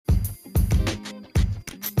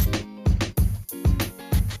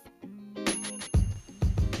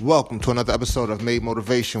Welcome to another episode of Made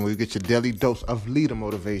Motivation, where you get your daily dose of leader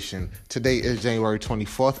motivation. Today is January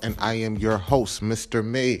 24th, and I am your host, Mr.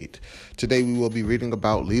 Made. Today we will be reading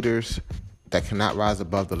about leaders that cannot rise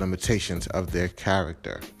above the limitations of their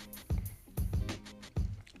character.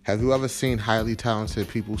 Have you ever seen highly talented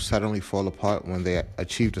people suddenly fall apart when they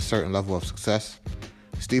achieved a certain level of success?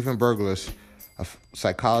 Stephen Berglas, a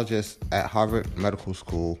psychologist at Harvard Medical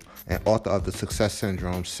School and author of The Success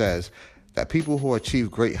Syndrome, says that people who achieve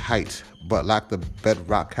great heights but lack the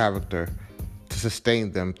bedrock character to sustain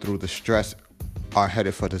them through the stress are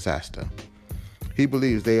headed for disaster. He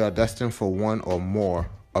believes they are destined for one or more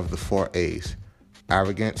of the 4 A's: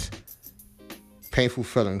 arrogance, painful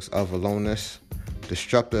feelings of aloneness,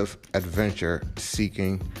 destructive adventure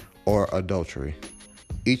seeking, or adultery.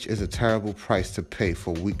 Each is a terrible price to pay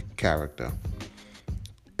for weak character.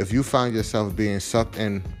 If you find yourself being sucked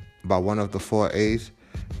in by one of the 4 A's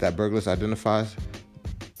that Berglas identifies,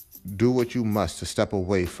 do what you must to step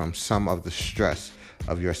away from some of the stress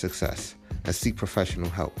of your success and seek professional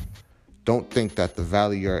help. Don't think that the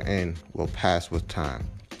valley you're in will pass with time,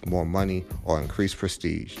 more money, or increased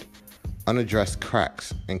prestige. Unaddressed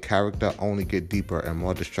cracks in character only get deeper and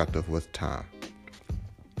more destructive with time.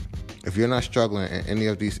 If you're not struggling in any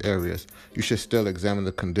of these areas, you should still examine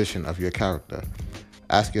the condition of your character.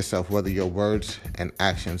 Ask yourself whether your words and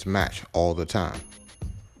actions match all the time.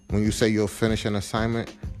 When you say you'll finish an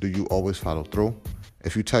assignment, do you always follow through?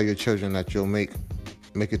 If you tell your children that you'll make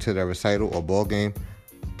it to their recital or ball game,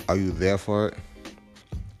 are you there for it?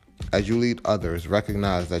 As you lead others,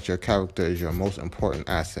 recognize that your character is your most important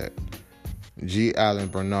asset. G. Allen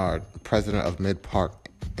Bernard, president of Mid-Park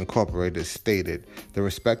Incorporated, stated, "The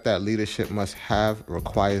respect that leadership must have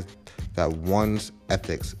requires that one's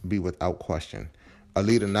ethics be without question. A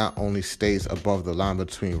leader not only stays above the line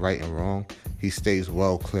between right and wrong, he stays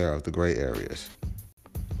well clear of the gray areas."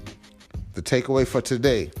 The takeaway for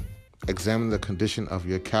today: examine the condition of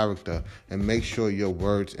your character and make sure your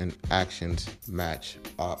words and actions match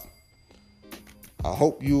up. I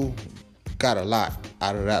hope you got a lot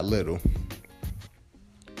out of that little.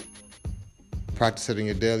 Practice it in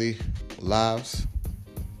your daily lives.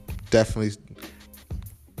 Definitely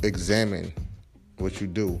examine what you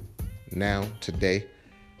do now, today,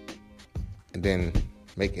 and then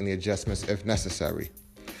make any adjustments if necessary.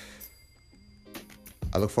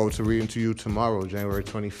 I look forward to reading to you tomorrow, January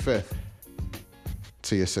 25th.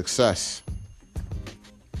 To your success.